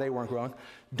reasons why they weren't growing.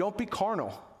 Don't be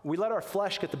carnal. We let our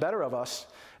flesh get the better of us,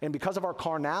 and because of our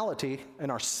carnality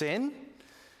and our sin,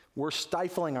 we're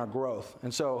stifling our growth.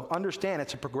 And so understand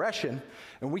it's a progression,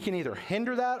 and we can either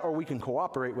hinder that or we can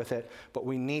cooperate with it, but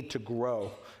we need to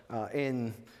grow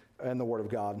in the Word of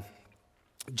God.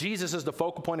 Jesus is the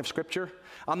focal point of Scripture.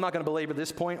 I'm not going to belabor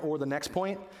this point or the next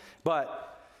point,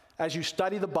 but as you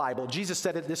study the Bible, Jesus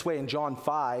said it this way in John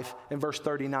 5 in verse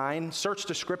 39, search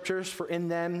the Scriptures, for in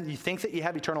them you think that you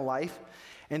have eternal life,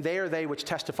 and they are they which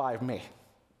testify of me.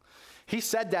 He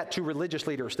said that to religious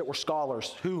leaders that were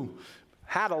scholars who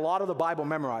had a lot of the Bible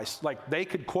memorized. Like they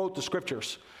could quote the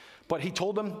Scriptures, but he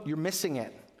told them, you're missing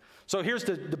it. So here's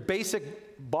the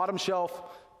basic bottom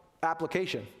shelf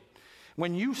application.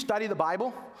 When you study the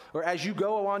Bible, or as you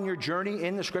go on your journey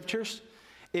in the scriptures,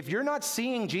 if you're not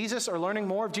seeing Jesus or learning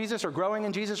more of Jesus or growing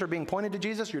in Jesus or being pointed to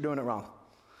Jesus, you're doing it wrong.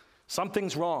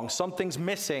 Something's wrong. Something's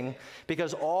missing,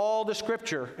 because all the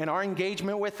scripture and our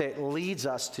engagement with it leads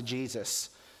us to Jesus.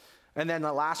 And then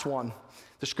the last one,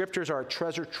 the scriptures are a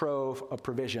treasure trove of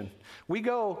provision. We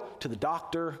go to the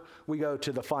doctor, we go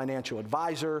to the financial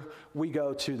advisor, we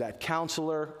go to that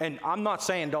counselor, and I'm not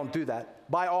saying don't do that.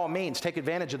 By all means, take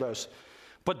advantage of those.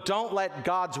 But don't let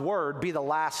God's word be the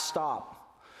last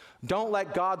stop. Don't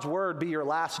let God's word be your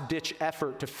last ditch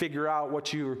effort to figure out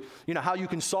how you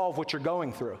can solve what you're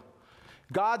going through.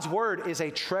 God's word is a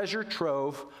treasure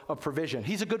trove of provision.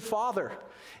 He's a good father.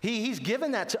 He's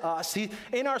given that to us.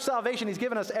 In our salvation, he's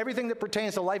given us everything that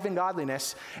pertains to life and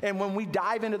godliness. And when we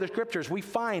dive into the scriptures, we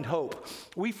find hope.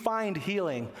 We find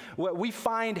healing. We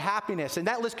find happiness. And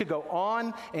that list could go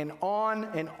on and on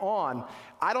and on.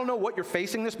 I don't know what you're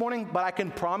facing this morning, but I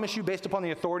can promise you, based upon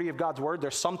the authority of God's word,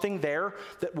 there's something there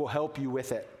that will help you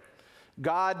with it.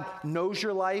 God knows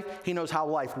your life. He knows how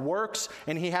life works.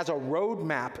 And he has a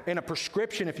roadmap and a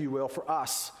prescription, if you will, for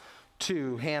us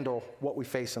to handle what we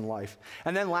face in life.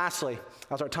 And then lastly,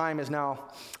 as our time is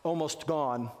now almost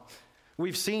gone,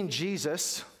 we've seen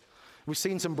Jesus. We've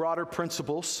seen some broader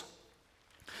principles.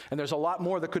 And there's a lot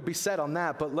more that could be said on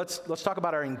that. But let's talk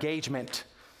about our engagement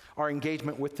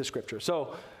with the scripture.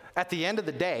 So at the end of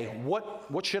the day,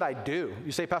 what should I do?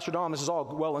 You say, Pastor Don, this is all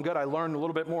well and good. I learned a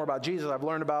little bit more about Jesus. I've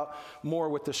learned about more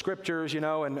with the scriptures,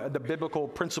 and the biblical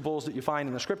principles that you find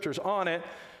in the scriptures on it.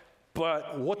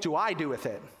 But what do I do with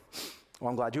it? Well,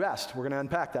 I'm glad you asked. We're going to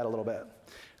unpack that a little bit.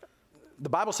 The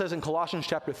Bible says in Colossians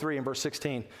chapter 3 and verse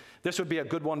 16, this would be a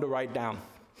good one to write down,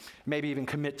 maybe even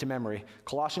commit to memory.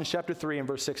 Colossians chapter 3 and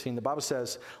verse 16, the Bible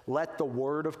says, let the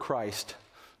word of Christ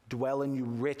dwell in you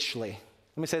richly.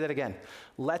 Let me say that again.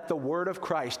 Let the word of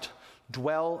Christ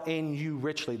dwell in you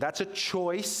richly. That's a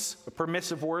choice, a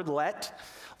permissive word, let.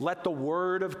 Let the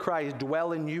word of Christ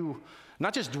dwell in you,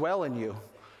 not just dwell in you,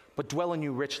 but dwell in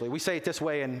you richly. We say it this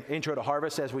way in Intro to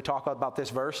Harvest as we talk about this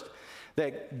verse,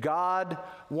 that God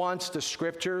wants the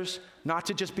scriptures not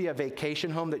to just be a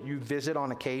vacation home that you visit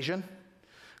on occasion.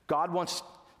 God wants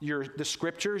the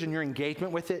scriptures and your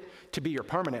engagement with it to be your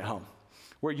permanent home,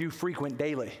 where you frequent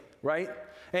daily, right?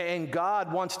 And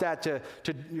God wants that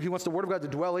he wants the word of God to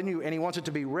dwell in you, and he wants it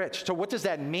to be rich. So what does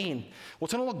that mean? Well,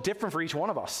 it's going to look different for each one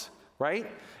of us, right?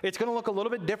 It's going to look a little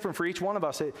bit different for each one of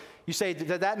us. You say,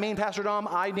 does that mean, Pastor Dom,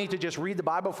 I need to just read the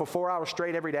Bible for 4 hours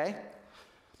straight every day?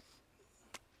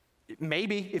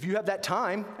 Maybe, if you have that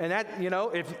time, and that,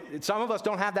 if some of us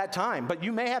don't have that time, but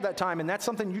you may have that time, and that's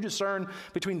something you discern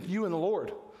between you and the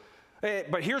Lord.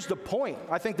 But here's the point.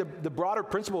 I think the broader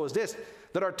principle is this,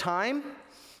 that our time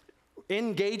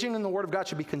engaging in the Word of God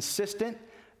should be consistent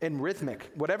and rhythmic.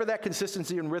 Whatever that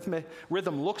consistency and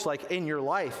rhythm looks like in your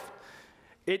life,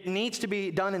 it needs to be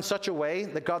done in such a way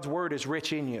that God's Word is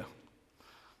rich in you.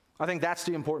 I think that's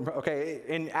the important part. Okay,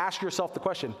 and ask yourself the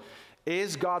question,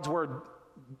 is God's Word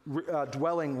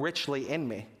dwelling richly in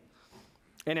me?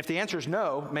 And if the answer is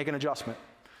no, make an adjustment.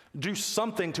 Do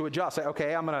something to adjust. Say,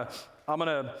 okay, I'm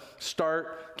gonna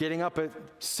start getting up at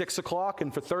 6 o'clock,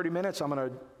 and for 30 minutes, I'm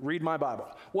gonna read my Bible.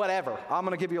 Whatever. I'm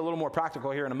gonna give you a little more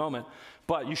practical here in a moment,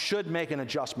 but you should make an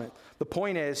adjustment. The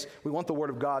point is, we want the Word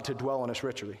of God to dwell in us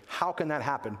richly. How can that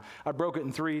happen? I broke it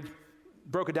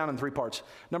down in 3 parts.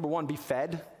 Number 1, be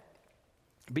fed.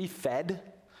 Be fed.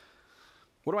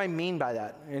 What do I mean by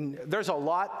that? And there's a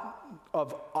lot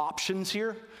of options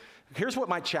here. Here's what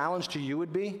my challenge to you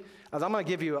would be, as I'm going to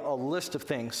give you a list of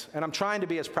things, and I'm trying to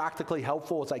be as practically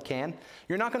helpful as I can.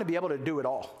 You're not going to be able to do it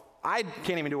all. I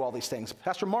can't even do all these things.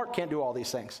 Pastor Mark can't do all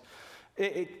these things.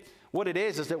 What it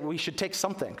is that we should take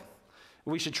something.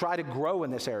 We should try to grow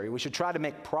in this area. We should try to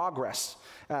make progress.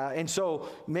 And so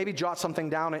maybe jot something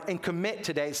down and commit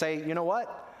today. Say, you know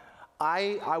what?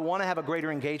 I want to have a greater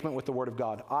engagement with the Word of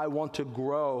God. I want to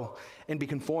grow and be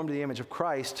conformed to the image of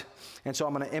Christ, and so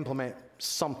I'm going to implement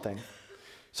something.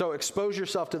 So expose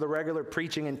yourself to the regular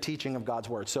preaching and teaching of God's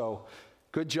Word. So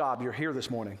good job, you're here this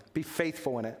morning. Be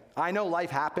faithful in it. I know life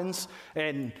happens,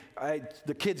 and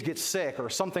the kids get sick, or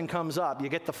something comes up. You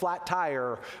get the flat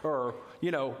tire, or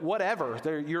whatever.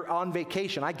 You're on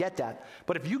vacation. I get that.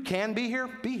 But if you can be here,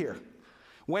 be here.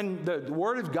 When the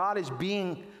Word of God is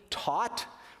being taught,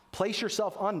 place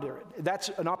yourself under it. That's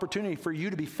an opportunity for you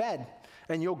to be fed,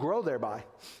 and you'll grow thereby.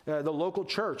 The local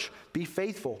church, be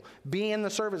faithful. Be in the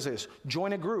services.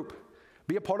 Join a group.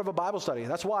 Be a part of a Bible study.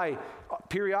 That's why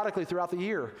periodically throughout the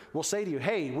year, we'll say to you,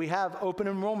 hey, we have open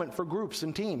enrollment for groups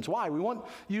and teams. Why? We want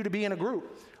you to be in a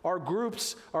group. Our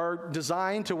groups are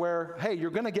designed to where, hey,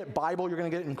 you're going to get Bible, you're going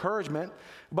to get encouragement,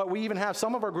 but we even have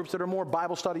some of our groups that are more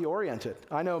Bible study oriented.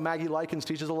 I know Maggie Likins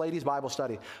teaches a ladies' Bible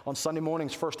study on Sunday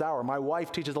mornings, first hour. My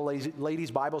wife teaches a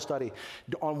ladies' Bible study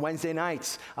on Wednesday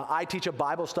nights. I teach a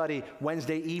Bible study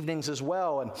Wednesday evenings as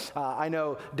well. And I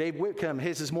know Dave Whitcomb,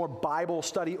 his is more Bible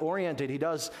study oriented. He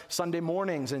does Sunday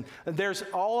mornings. And there's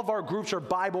all of our groups are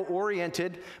Bible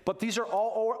oriented, but these are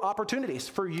all opportunities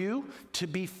for you to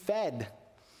be fed.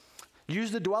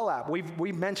 Use the Dwell app.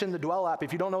 We've mentioned the Dwell app.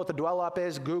 If you don't know what the Dwell app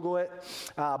is, Google it.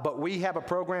 But we have a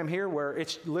program here where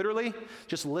it's literally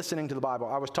just listening to the Bible.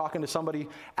 I was talking to somebody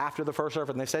after the first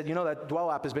service, and they said, that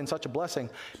Dwell app has been such a blessing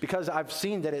because I've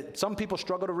seen that some people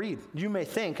struggle to read. You may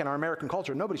think in our American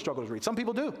culture, nobody struggles to read. Some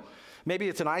people do. Maybe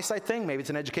it's an eyesight thing, maybe it's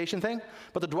an education thing,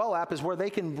 but the Dwell app is where they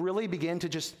can really begin to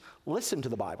just listen to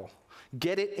the Bible.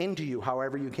 Get it into you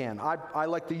however you can. I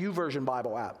like the YouVersion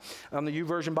Bible app. On the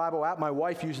YouVersion Bible app, my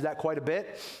wife uses that quite a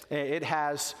bit. It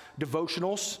has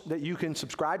devotionals that you can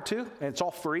subscribe to, and it's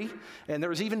all free. And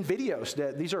there's even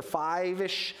videos. These are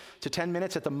 5-ish to 10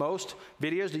 minutes at the most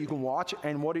videos that you can watch.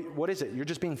 And what is it? You're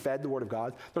just being fed the Word of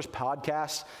God. There's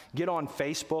podcasts. Get on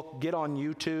Facebook. Get on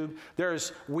YouTube.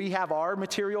 We have our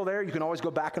material there. You can always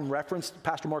go back and reference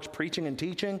Pastor Mark's preaching and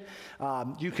teaching.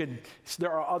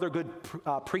 There are other good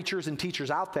preachers and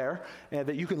teachers out there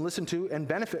that you can listen to and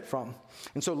benefit from.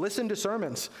 And so listen to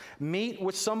sermons. Meet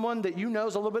with someone that you know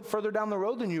is a little bit further down the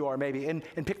road than you are maybe, and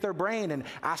pick their brain and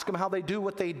ask them how they do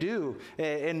what they do.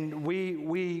 And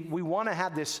we want to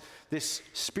have this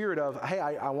spirit of, hey,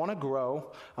 I want to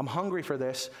grow. I'm hungry for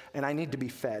this, and I need to be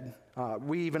fed.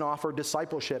 We even offer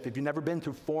discipleship. If you've never been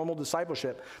through formal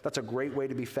discipleship, that's a great way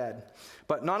to be fed.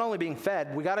 But not only being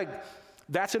fed,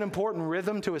 that's an important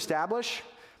rhythm to establish,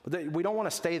 but we don't want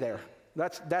to stay there.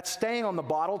 That's staying on the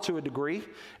bottle to a degree,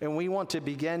 and we want to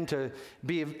begin to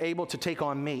be able to take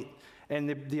on meat. And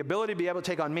the ability to be able to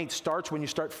take on meat starts when you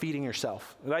start feeding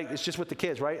yourself. Right? It's just with the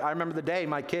kids, right? I remember the day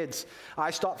my kids,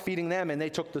 I stopped feeding them, and they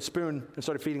took the spoon and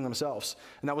started feeding themselves.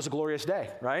 And that was a glorious day,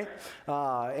 right?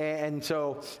 And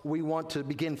so we want to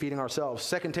begin feeding ourselves.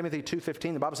 2 Timothy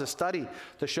 2:15, the Bible says, study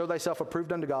to show thyself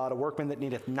approved unto God, a workman that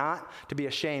needeth not to be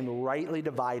ashamed, rightly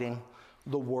dividing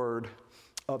the word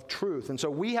of truth. And so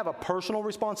we have a personal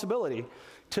responsibility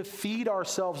to feed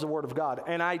ourselves the Word of God.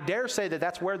 And I dare say that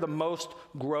that's where the most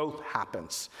growth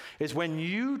happens, is when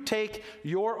you take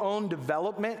your own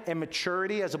development and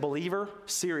maturity as a believer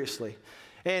seriously.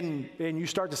 And you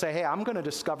start to say, hey, I'm going to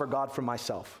discover God for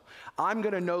myself. I'm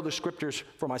going to know the Scriptures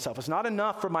for myself. It's not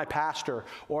enough for my pastor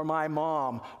or my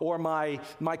mom or my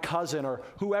cousin or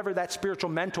whoever that spiritual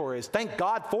mentor is. Thank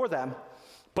God for them.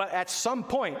 But at some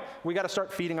point, we got to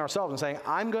start feeding ourselves and saying,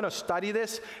 I'm going to study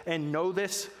this and know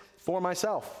this for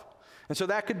myself. And so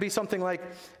that could be something like,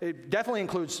 it definitely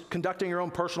includes conducting your own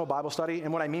personal Bible study.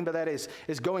 And what I mean by that is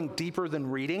going deeper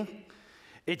than reading.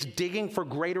 It's digging for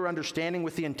greater understanding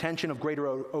with the intention of greater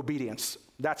obedience.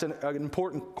 That's an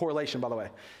important correlation, by the way.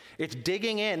 It's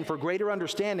digging in for greater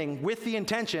understanding with the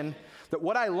intention that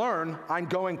what I learn, I'm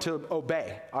going to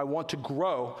obey. I want to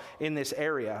grow in this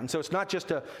area. And so it's not just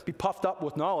to be puffed up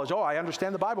with knowledge. Oh, I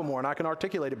understand the Bible more and I can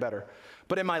articulate it better.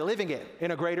 But am I living it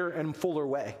in a greater and fuller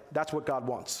way? That's what God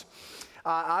wants.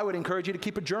 I would encourage you to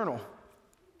keep a journal.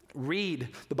 Read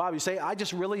the Bible. You say, I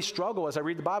just really struggle as I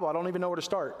read the Bible. I don't even know where to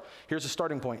start. Here's a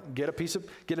starting point. Get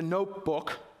a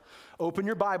notebook, open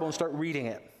your Bible and start reading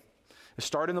it.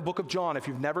 Start in the book of John. If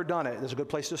you've never done it, there's a good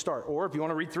place to start. Or if you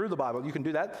want to read through the Bible, you can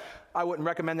do that. I wouldn't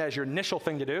recommend that as your initial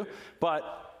thing to do,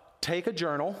 but take a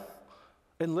journal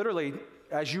and literally,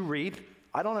 as you read,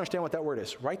 I don't understand what that word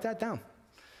is. Write that down.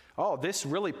 Oh, this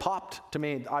really popped to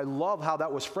me. I love how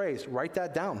that was phrased. Write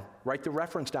that down. Write the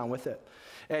reference down with it.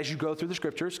 As you go through the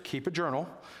Scriptures, keep a journal.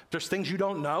 If there's things you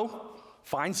don't know,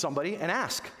 find somebody and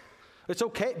ask. It's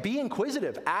okay. Be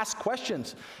inquisitive. Ask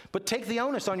questions. But take the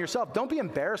onus on yourself. Don't be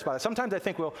embarrassed by it. Sometimes I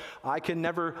think, well, I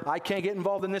can't get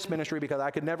involved in this ministry because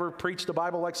I could never preach the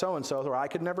Bible like so-and-so, or I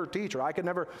could never teach, or I could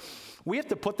never. We have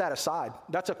to put that aside.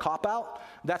 That's a cop-out.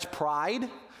 That's pride.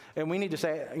 And we need to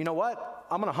say, you know what?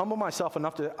 I'm going to humble myself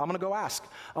enough I'm going to go ask.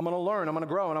 I'm going to learn. I'm going to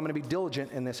grow, and I'm going to be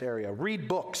diligent in this area. Read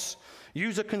books.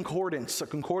 Use a concordance. A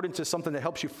concordance is something that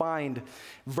helps you find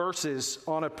verses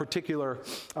on a particular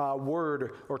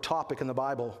word or topic in the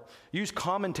Bible. Use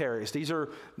commentaries. These are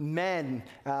men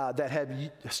that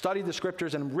have studied the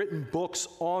Scriptures and written books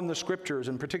on the Scriptures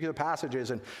in particular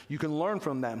passages, and you can learn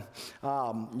from them.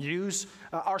 Use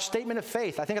our statement of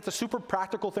faith. I think it's a super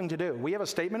practical thing to do. We have a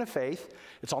statement of faith.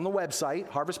 It's on the website,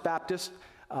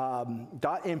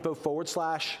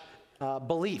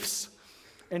 harvestbaptist.info/beliefs.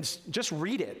 And just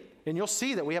read it. and you'll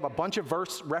see that we have a bunch of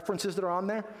verse references that are on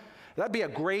there. That'd be a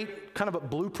great kind of a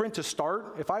blueprint to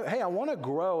start. I want to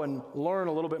grow and learn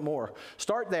a little bit more.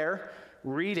 Start there,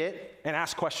 read it, and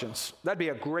ask questions. That'd be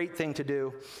a great thing to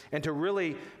do, and to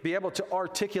really be able to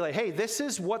articulate, hey, this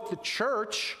is what the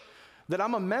church that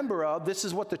I'm a member of, this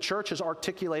is what the church has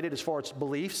articulated as far as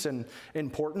beliefs and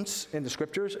importance in the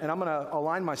scriptures, and I'm going to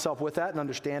align myself with that and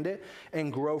understand it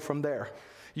and grow from there.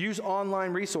 Use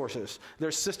online resources.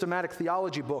 There's systematic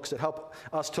theology books that help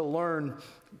us to learn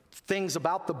things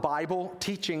about the Bible,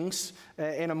 teachings,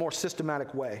 in a more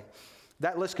systematic way.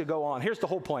 That list could go on. Here's the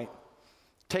whole point.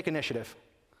 Take initiative.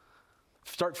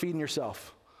 Start feeding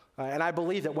yourself. And I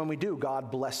believe that when we do,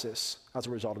 God blesses as a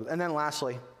result of it. And then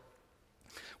lastly,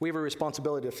 we have a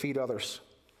responsibility to feed others.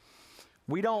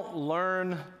 We don't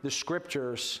learn the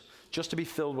scriptures just to be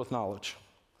filled with knowledge.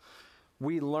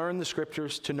 We learn the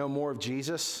scriptures to know more of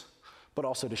Jesus, but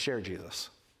also to share Jesus.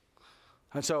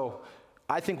 And so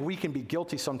I think we can be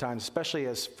guilty sometimes, especially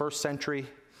as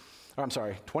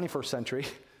 21st century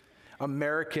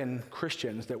American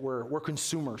Christians, that we're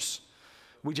consumers.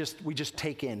 We just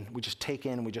take in.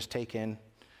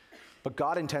 But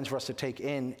God intends for us to take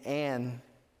in and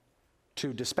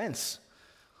to dispense.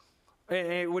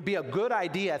 And it would be a good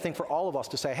idea, I think, for all of us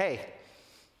to say, hey,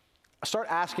 start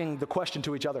asking the question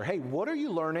to each other, hey, what are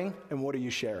you learning and what are you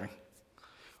sharing?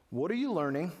 What are you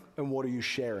learning and what are you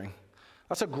sharing?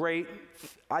 That's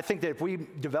I think that if we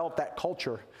develop that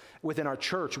culture within our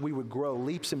church, we would grow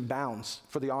leaps and bounds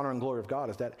for the honor and glory of God.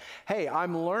 Is that, hey,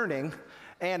 I'm learning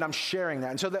and I'm sharing that.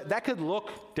 And so that could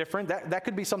look different. That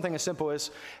could be something as simple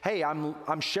as, hey,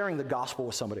 I'm sharing the gospel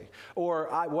with somebody. Or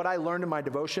what I learned in my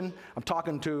devotion, I'm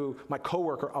talking to my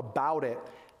coworker about it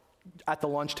at the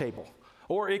lunch table.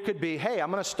 Or it could be, hey,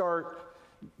 I'm going to start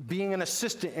being an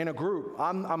assistant in a group.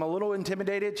 I'm a little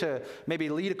intimidated to maybe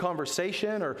lead a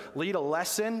conversation or lead a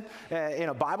lesson in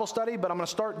a Bible study, but I'm going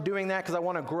to start doing that because I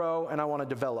want to grow and I want to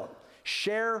develop.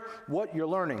 Share what you're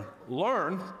learning.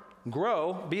 Learn,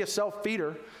 grow, be a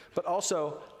self-feeder, but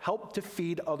also help to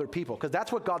feed other people, because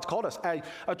that's what God's called us.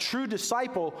 A true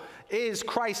disciple is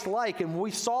Christ-like, and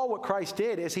we saw what Christ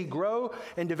did as he grew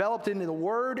and developed into the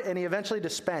Word, and he eventually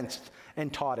dispensed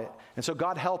and taught it. And so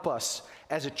God help us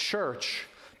as a church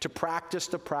to practice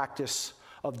the practice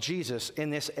of Jesus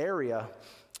in this area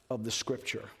of the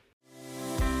Scripture.